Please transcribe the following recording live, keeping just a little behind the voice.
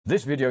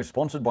This video is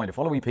sponsored by the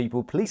following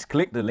people. Please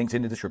click the links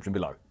in the description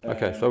below.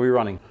 Okay, so we're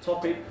running.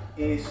 Topic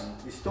is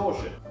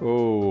distortion.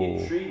 Oh.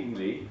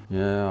 Intriguingly.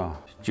 Yeah.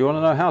 Do you want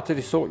to know how to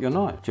distort your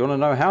knife? Do you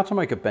want to know how to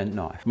make a bent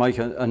knife? Make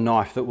a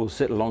knife that will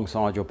sit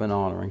alongside your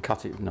banana and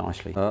cut it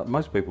nicely.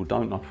 Most people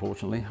don't,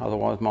 unfortunately.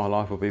 Otherwise, my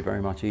life will be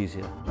very much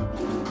easier.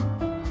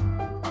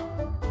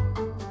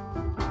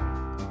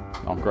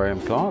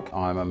 I'm Clarke.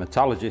 I'm a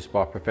metallurgist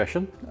by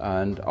profession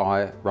and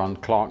I run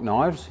Clarke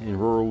Knives in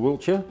rural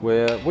Wiltshire,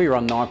 where we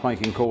run knife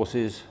making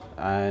courses,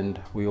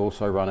 and we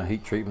also run a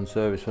heat treatment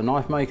service for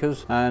knife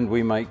makers, and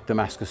we make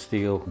Damascus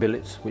steel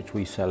billets which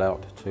we sell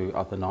out to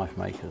other knife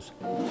makers.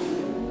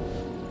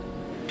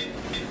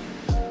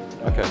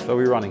 Okay, so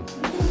we're running.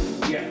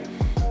 Yeah.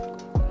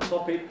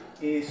 Topic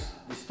is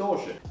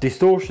distortion.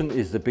 Distortion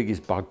is the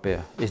biggest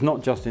bugbear. It's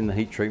not just in the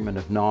heat treatment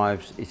of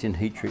knives, it's in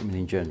heat treatment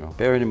in general.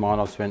 Bearing in mind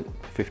I've spent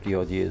 50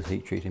 odd years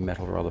heat treating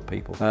metal for other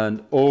people,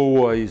 and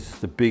always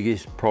the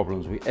biggest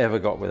problems we ever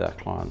got with our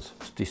clients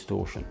is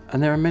distortion.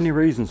 And there are many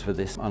reasons for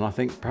this, and I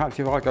think perhaps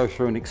if I go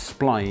through and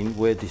explain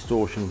where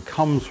distortion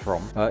comes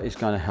from, it's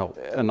going to help.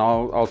 And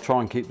I'll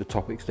try and keep the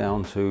topics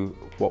down to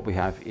what we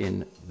have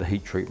in the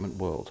heat treatment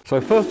world.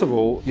 So first of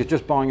all, you're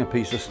just buying a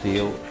piece of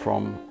steel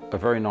from a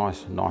very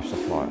nice knife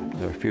supplier.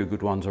 There are a few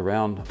good ones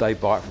around. They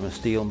buy it from a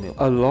steel mill.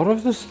 A lot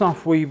of the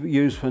stuff we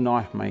use for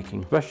knife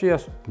making, especially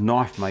as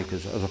knife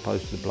makers as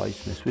opposed to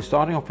bladesmiths, we're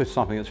starting off with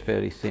something that's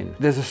fairly thin.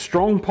 There's a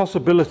strong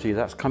possibility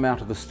that's come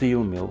out of the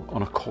steel mill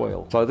on a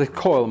coil. So this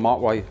coil might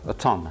weigh a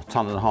ton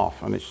and a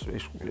half, and it's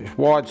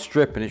wide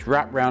strip and it's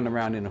wrapped round and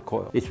round in a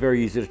coil. It's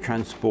very easy to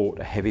transport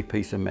a heavy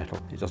piece of metal.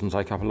 It doesn't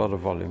take up a lot of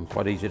volume,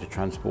 quite easy to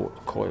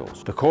transport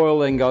coils. The coil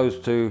then goes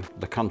to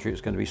the country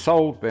it's going to be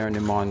sold, bearing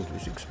in mind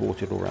it's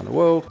exported all around the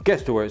world,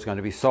 gets to where it's going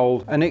to be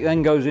sold, and it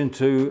then goes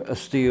into a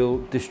steel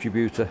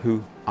distributor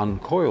who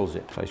uncoils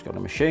it. So he's got a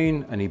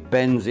machine and he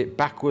bends it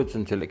backwards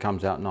until it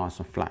comes out nice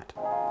and flat.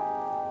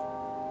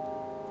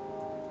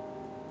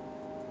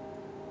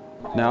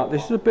 Now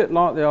this is a bit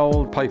like the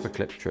old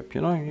paperclip trip,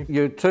 you know.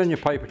 You turn your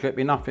paperclip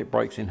enough, it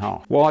breaks in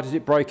half. Why does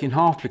it break in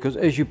half? Because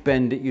as you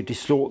bend it, you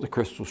distort the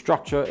crystal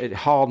structure, it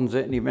hardens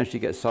it, and eventually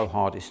gets so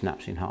hard it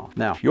snaps in half.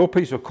 Now, your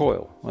piece of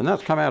coil, when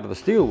that's come out of the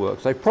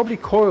steelworks, they've probably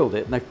coiled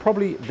it, and they've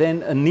probably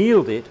then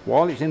annealed it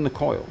while it's in the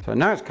coil. So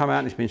now it's come out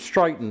and it's been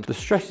straightened. The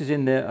stresses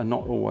in there are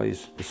not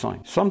always the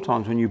same.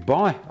 Sometimes when you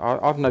buy,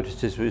 I've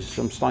noticed this with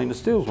some stainless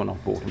steels when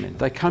I've bought them in,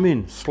 they come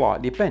in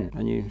slightly bent,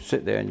 and you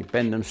sit there and you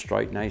bend them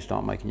straight, now you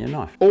start making your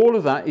knife. All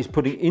of that is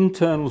putting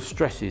internal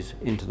stresses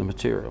into the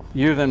material.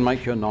 You then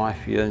make your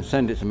knife, you then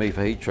send it to me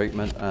for heat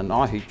treatment, and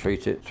I heat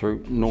treat it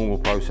through normal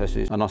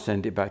processes, and I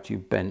send it back to you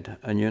bent,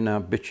 and you're now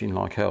bitching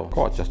like hell,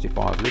 quite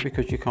justifiably,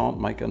 because you can't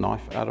make a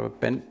knife out of a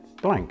bent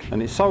blank.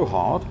 And it's so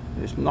hard,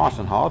 it's nice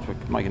and hard for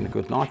making a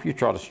good knife. You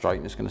try to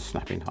straighten, it's going to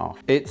snap in half.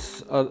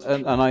 It's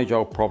an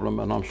age-old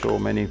problem, and I'm sure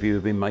many of you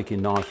who've been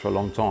making knives for a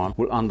long time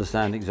will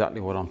understand exactly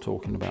what I'm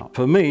talking about.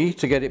 For me,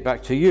 to get it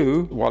back to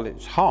you while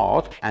it's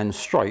hard and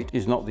straight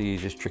is not the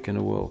easiest trick in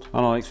the world,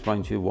 and I'll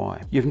explain to you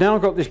why. You've now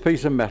got this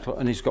piece of metal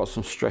and it's got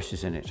some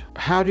stresses in it.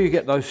 How do you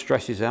get those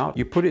stresses out?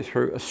 You put it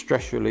through a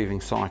stress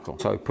relieving cycle.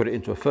 So put it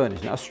into a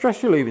furnace. Now, a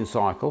stress relieving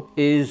cycle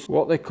is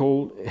what they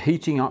call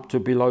heating up to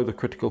below the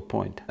critical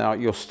point. Now,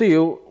 your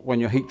steel,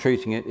 when you're heat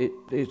treating it,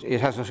 it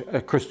has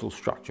a crystal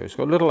structure. It's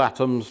got little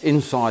atoms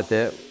inside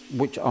there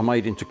which are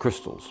made into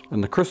crystals,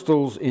 and the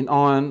crystals in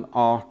iron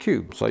are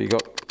cubes. So you've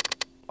got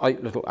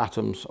 8 little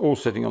atoms all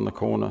sitting on the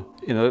corner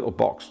in a little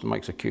box that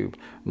makes a cube,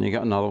 and you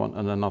get another one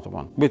and another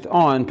one. With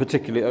iron,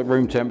 particularly at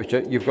room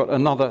temperature, you've got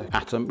another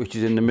atom which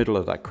is in the middle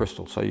of that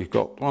crystal. So you've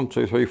got 1,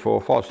 2, 3,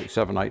 4, 5, 6,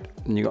 7, 8,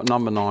 and you've got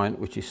number 9,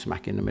 which is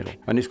smack in the middle,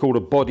 and it's called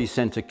a body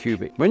center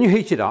cubic. When you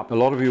heat it up, a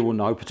lot of you will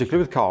know,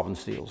 particularly with carbon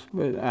steels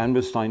and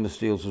with stainless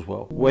steels as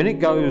well, when it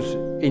goes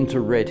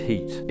into red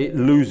heat, it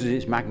loses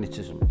its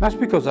magnetism. That's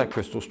because that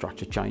crystal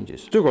structure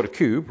changes. Still got a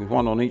cube with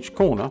 1 on each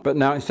corner, but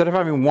now instead of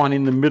having 1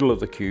 in the middle of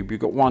the cube,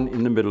 you've got 1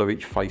 in the middle of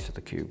each face of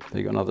the cube. So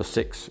you've got another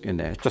 6 in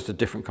there. It's just a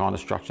different kind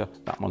of structure.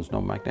 That one's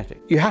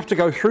non-magnetic. You have to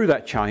go through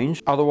that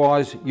change,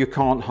 otherwise you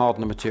can't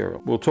harden the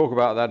material. We'll talk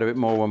about that a bit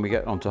more when we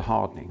get onto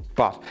hardening.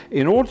 But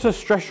in order to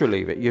stress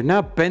relieve it, you've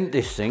now bent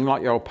this thing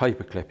like your old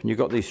paperclip, and you've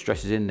got these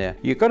stresses in there.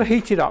 You've got to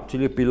heat it up till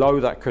you're below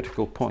that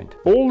critical point.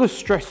 All the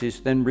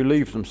stresses then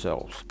relieve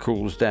themselves,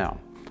 cools down.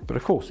 But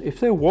of course, if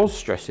there was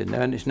stress in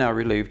there and it's now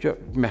relieved, your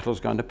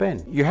metal's going to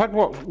bend. You had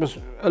what was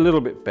a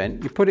little bit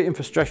bent, you put it in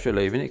for stress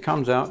relieving, it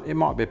comes out, it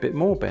might be a bit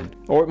more bent.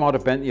 Or it might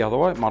have bent the other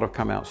way, it might have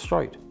come out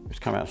straight. If it's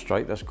come out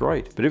straight, that's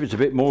great. But if it's a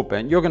bit more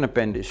bent, you're going to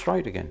bend it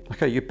straight again.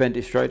 Okay, you bend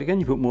it straight again,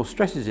 you put more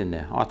stresses in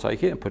there. I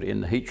take it and put it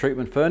in the heat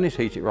treatment furnace,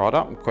 heat it right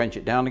up and quench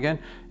it down again.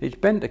 It's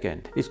bent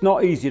again. It's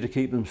not easy to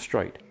keep them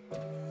straight.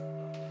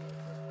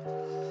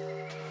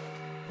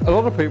 A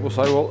lot of people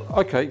say, well,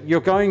 okay, you're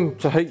going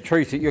to heat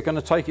treat it, you're going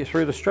to take it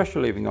through the stress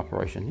relieving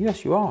operation.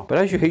 Yes, you are. But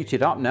as you heat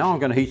it up now, I'm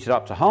going to heat it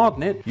up to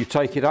harden it. You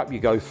take it up, you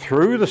go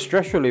through the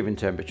stress relieving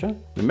temperature.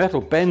 The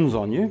metal bends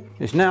on you.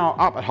 It's now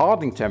up at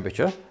hardening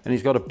temperature, and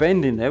it's got a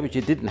bend in there, which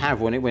it didn't have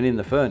when it went in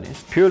the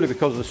furnace, purely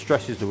because of the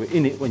stresses that were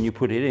in it when you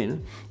put it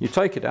in. You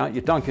take it out,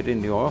 you dunk it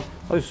in the oil.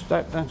 That's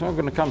not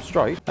going to come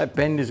straight. That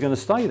bend is going to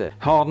stay there.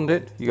 Hardened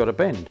it, you got a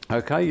bend.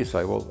 Okay, you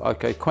say, well,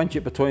 okay, quench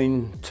it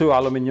between 2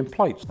 aluminium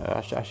plates.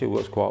 Actually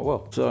works quite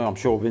well. So I'm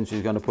sure Vince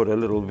is going to put a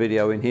little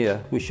video in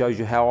here which shows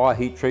you how I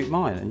heat treat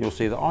mine, and you'll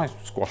see that I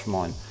squash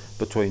mine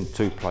between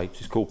 2 plates.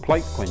 It's called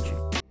plate quenching.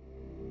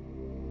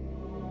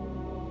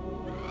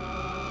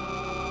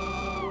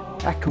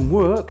 That can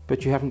work,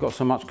 but you haven't got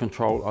so much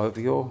control over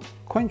your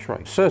quench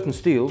rate. Certain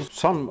steels,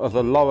 some of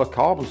the lower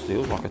carbon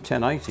steels, like a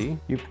 1080,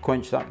 you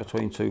quench that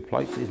between 2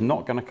 plates, it's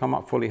not going to come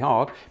up fully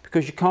hard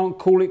because you can't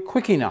cool it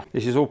quick enough.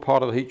 This is all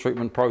part of the heat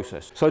treatment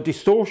process. So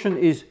distortion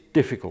is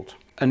difficult.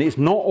 And it's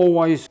not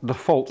always the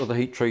fault of the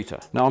heat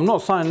treater. Now, I'm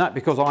not saying that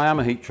because I am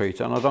a heat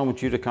treater, and I don't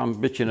want you to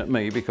come bitching at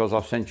me because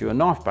I've sent you a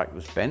knife back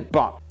that's bent,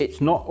 but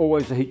it's not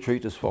always the heat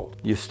treater's fault.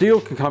 Your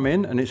steel can come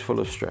in and it's full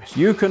of stress.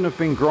 You can have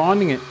been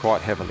grinding it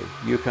quite heavily.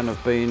 You can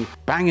have been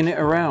banging it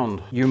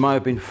around. You may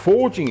have been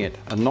forging it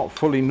and not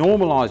fully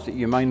normalized it.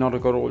 You may not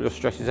have got all your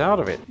stresses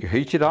out of it. You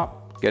heat it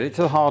up, get it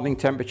to the hardening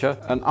temperature,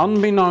 and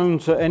unbeknown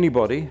to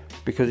anybody,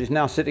 because it's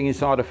now sitting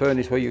inside a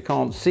furnace where you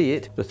can't see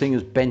it, the thing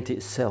has bent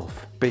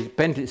itself.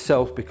 Bent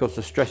itself because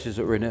the stresses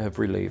that are in it have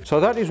relieved. So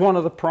that is one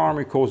of the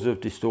primary causes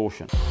of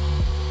distortion.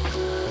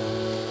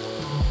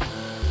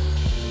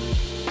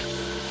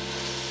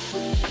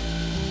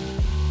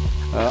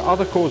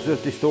 Other causes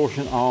of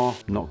distortion are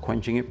not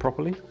quenching it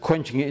properly,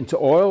 quenching it into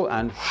oil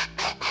and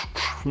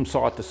from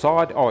side to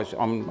side. Oh,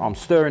 I'm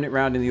stirring it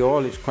around in the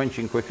oil, it's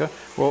quenching quicker.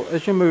 Well,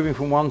 as you're moving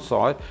from one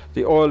side,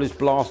 the oil is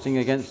blasting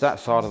against that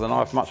side of the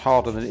knife much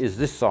harder than it is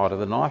this side of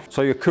the knife.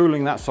 So you're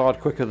cooling that side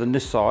quicker than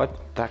this side.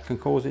 That can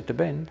cause it to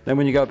bend. Then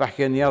when you go back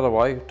in the other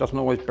way, it doesn't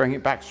always bring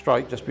it back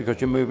straight just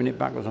because you're moving it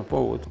backwards and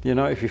forwards. You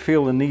know, if you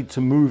feel the need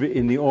to move it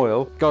in the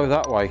oil, go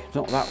that way,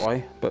 not that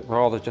way, but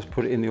rather just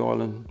put it in the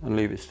oil and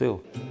leave it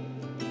still.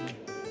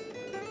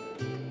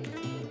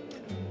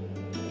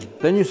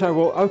 Then you say,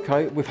 well,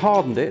 okay, we've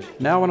hardened it.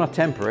 Now when I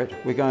temper it,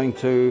 we're going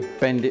to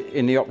bend it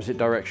in the opposite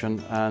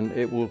direction and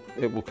it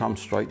will come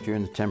straight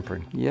during the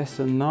tempering. Yes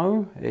and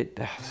no. It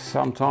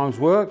sometimes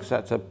works.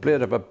 That's a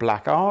bit of a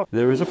black art.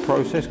 There is a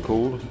process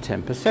called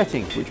temper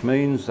setting, which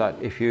means that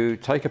if you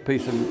take a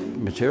piece of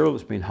material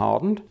that's been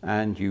hardened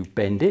and you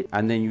bend it,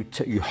 and then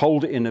you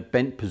hold it in a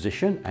bent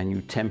position and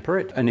you temper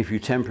it, and if you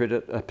temper it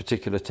at a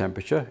particular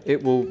temperature,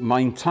 it will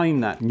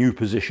maintain that new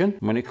position.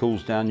 When it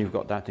cools down, you've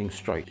got that thing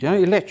straight. You know,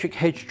 electric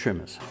hedge trimmers.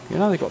 You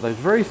know, they've got those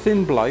very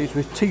thin blades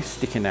with teeth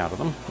sticking out of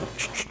them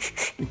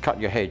and cut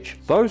your hedge.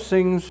 Those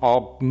things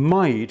are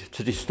made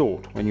to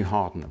distort when you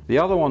harden them. The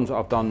other ones that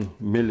I've done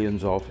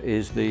millions of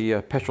is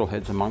the petrol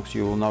heads amongst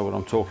you will know what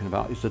I'm talking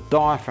about. It's the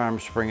diaphragm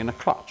spring in a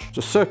clutch. It's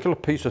a circular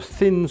piece of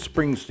thin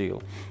spring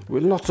steel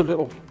with lots of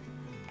little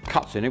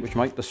cuts in it which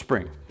make the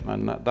spring,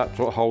 and that's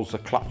what holds the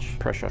clutch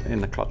pressure in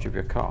the clutch of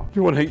your car. If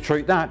you want to heat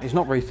treat that, it's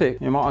not very thick.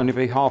 It might only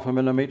be 1/2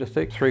 millimeter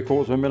thick,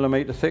 3/4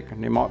 millimeter thick,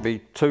 and it might be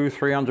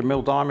 200-300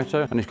 mil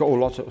diameter, and it's got all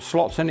lots of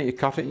slots in it. You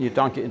cut it and you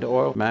dunk it into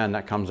oil. Man,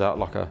 that comes out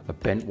like a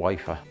bent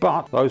wafer.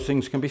 But those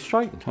things can be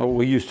straightened. What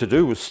we used to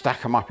do was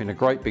stack them up in a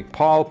great big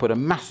pile, put a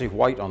massive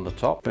weight on the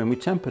top, and we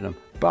tempered them.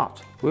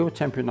 But we were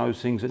tempering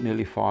those things at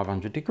nearly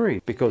 500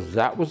 degrees because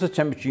that was the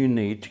temperature you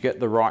need to get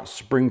the right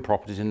spring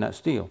properties in that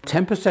steel.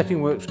 Temper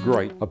setting works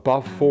great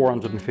above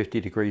 450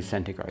 degrees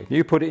centigrade.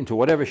 You put it into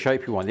whatever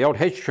shape you want. The old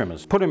hedge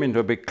trimmers, put them into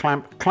a big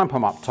clamp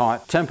them up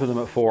tight, temper them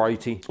at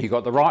 480. You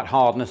got the right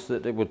hardness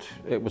that it would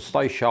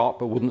stay sharp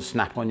but wouldn't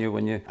snap on you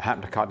when you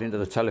happen to cut into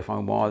the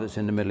telephone wire that's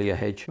in the middle of your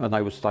hedge, and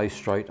they would stay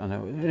straight,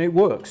 and it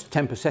works,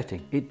 temper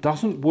setting. It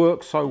doesn't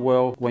work so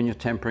well when you're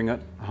tempering at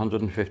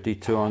 150,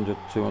 200,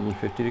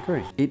 250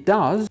 degrees. It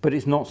does, but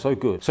it's not so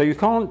good. So you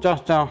can't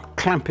just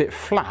clamp it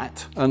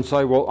flat and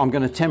say, well, I'm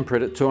going to temper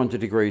it at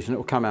 200 degrees and it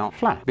will come out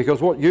flat. Because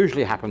what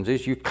usually happens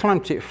is you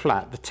clamped it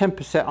flat, the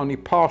temper set only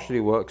partially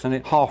works and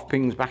it half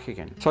pings back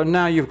again. So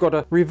now you've got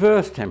to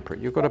reverse temper it.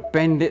 You've got to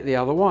bend it the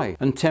other way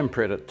and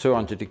temper it at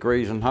 200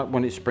 degrees and hope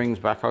when it springs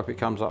back, hope it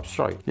comes up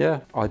straight.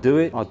 Yeah, I do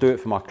it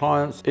for my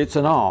clients. It's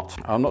an art.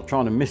 I'm not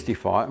trying to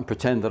mystify it and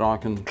pretend that I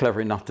can clever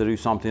enough to do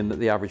something that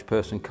the average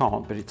person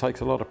can't, but it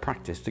takes a lot of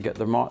practice to get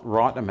the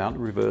right amount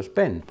of reverse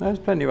bend. There's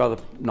plenty of other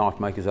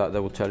knife makers out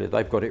there will tell you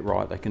they've got it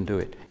right, they can do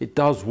it. It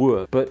does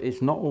work, but it's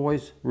not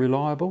always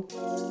reliable.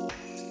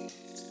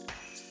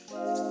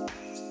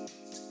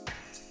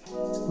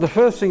 The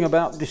first thing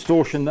about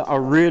distortion that I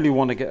really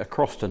want to get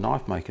across to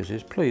knife makers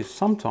is, please,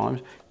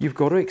 sometimes you've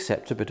got to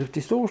accept a bit of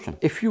distortion.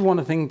 If you want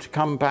a thing to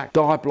come back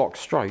die block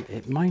straight,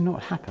 it may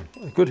not happen.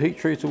 A good heat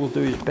treater will do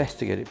his best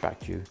to get it back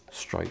to you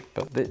straight,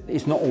 but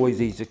it's not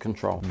always easy to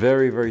control.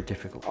 Very, very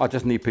difficult. I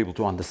just need people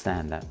to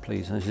understand that,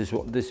 please. And this is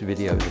what this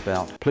video is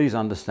about. Please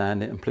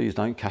understand it, and please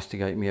don't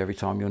castigate me every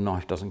time your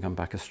knife doesn't come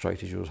back as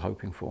straight as you was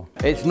hoping for.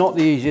 It's not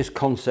the easiest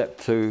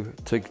concept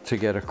to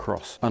get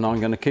across. And I'm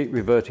going to keep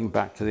reverting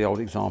back to the old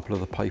example of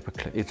the paper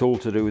clip. It's all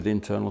to do with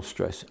internal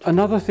stress.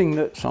 Another thing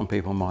that some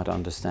people might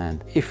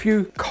understand, if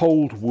you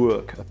cold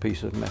work a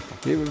piece of metal,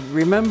 you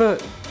remember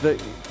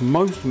that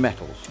most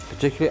metals,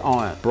 particularly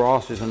iron,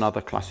 brass is another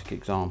classic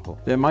example,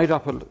 they're made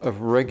up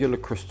of regular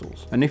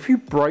crystals. And if you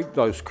break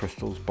those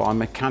crystals by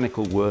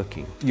mechanical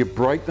working, you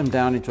break them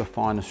down into a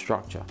finer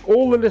structure.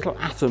 All the little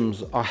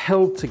atoms are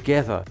held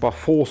together by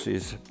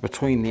forces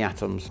between the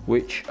atoms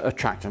which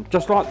attract them.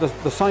 Just like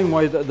the same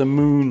way that the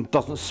moon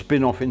doesn't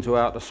spin off into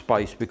outer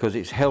space because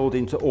it's held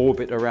into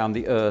orbit around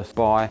the Earth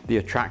by the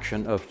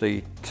attraction of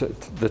the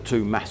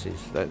two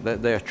masses.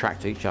 They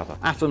attract each other.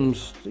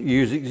 Atoms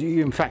use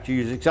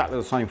exactly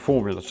the same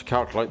formula to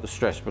calculate the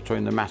stress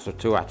between the mass of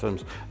two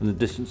atoms and the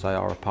distance they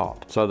are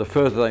apart. So the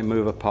further they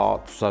move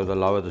apart, so the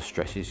lower the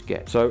stresses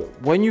get. So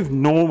when you've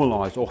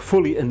normalized, or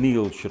fully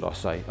annealed, should I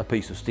say, a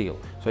piece of steel,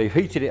 so you've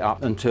heated it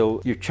up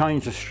until you've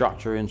changed the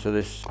structure into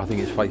this, I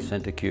think it's face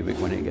center cubic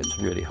when it gets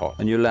really hot,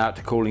 and you allow it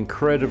to cool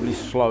incredibly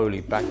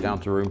slowly back down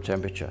to room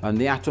temperature. And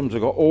the atoms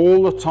have got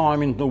all the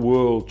time in the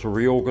world to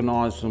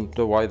reorganize them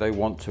the way they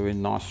want to,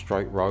 in nice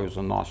straight rows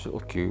and nice little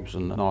cubes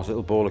and a nice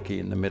little baller key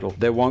in the middle.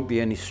 There won't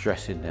be any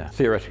stress in there.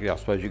 Theoretically, I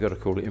suppose you've got to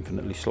cool it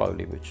infinitely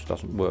slowly, which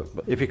doesn't work.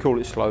 But if you cool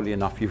it slowly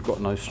enough, you've got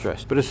no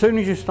stress. But as soon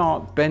as you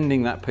start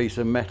bending that piece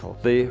of metal,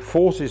 the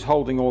forces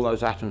holding all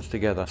those atoms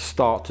together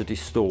start to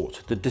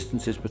distort. The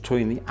distances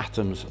between the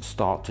atoms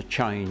start to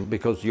change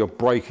because you're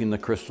breaking the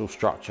crystal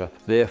structure.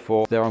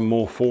 Therefore, there are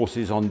more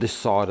forces on this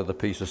side of the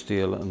piece of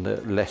steel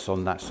and less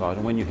on that side.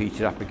 And when you heat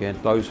it up again,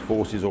 those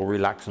forces will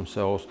relax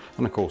themselves.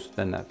 And of course,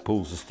 then that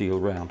pulls the steel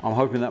round. I'm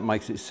hoping that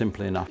makes it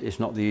simple enough. It's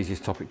not the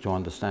easiest topic to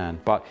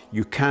understand, but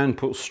you can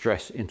put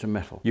stress into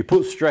metal. You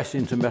put stress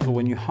into metal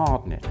when you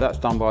harden it. That's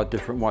done by a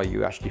different way.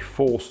 You actually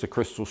force the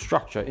crystal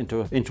structure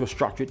into a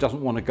structure it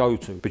doesn't want to go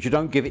to, but you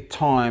don't give it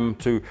time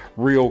to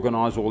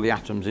reorganize all the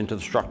atoms into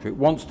the structure it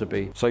wants to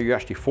be. So you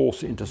actually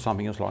force it into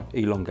something that's like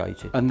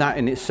elongated. And that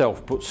in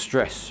itself puts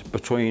stress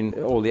between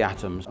all the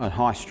atoms, and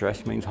high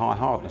stress means high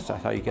hardness.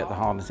 That's how you get the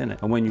hardness in it.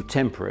 And when you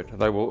temper it,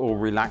 they will all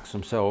relax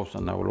themselves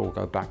and they will all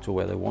go back to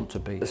where they want to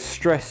be.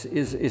 Stress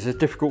is a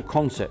difficult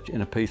concept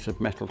in a piece of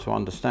metal to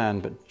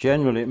understand, but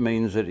generally it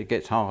means that it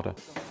gets harder.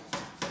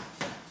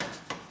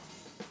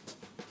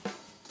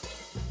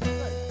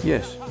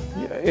 Yes.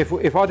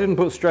 If I didn't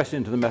put stress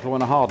into the metal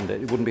when I hardened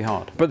it, it wouldn't be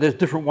hard. But there's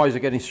different ways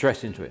of getting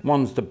stress into it.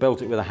 One's to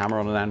belt it with a hammer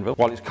on an anvil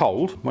while it's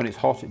cold. When it's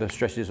hot, the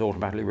stresses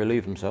automatically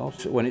relieve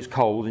themselves. When it's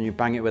cold and you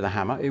bang it with a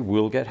hammer, it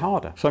will get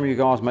harder. Some of you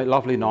guys make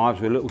lovely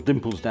knives with little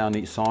dimples down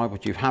each side,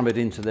 which you've hammered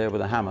into there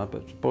with a hammer,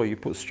 but boy, you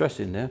put stress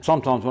in there.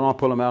 Sometimes when I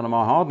pull them out of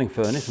my hardening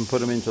furnace and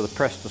put them into the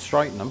press to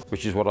straighten them,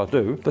 which is what I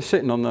do, they're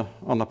sitting on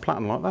the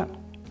platen like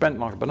that, bent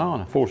like a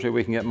banana. Fortunately,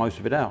 we can get most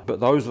of it out. But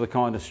those are the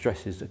kind of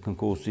stresses that can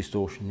cause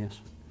distortion, yes.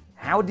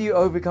 How do you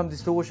overcome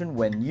distortion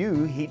when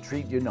you heat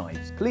treat your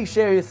knives? Please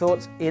share your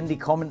thoughts in the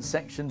comments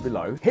section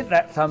below. Hit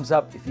that thumbs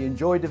up if you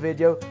enjoyed the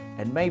video,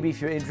 and maybe if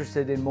you're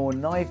interested in more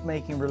knife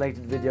making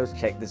related videos,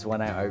 check this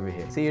one out over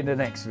here. See you in the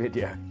next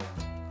video.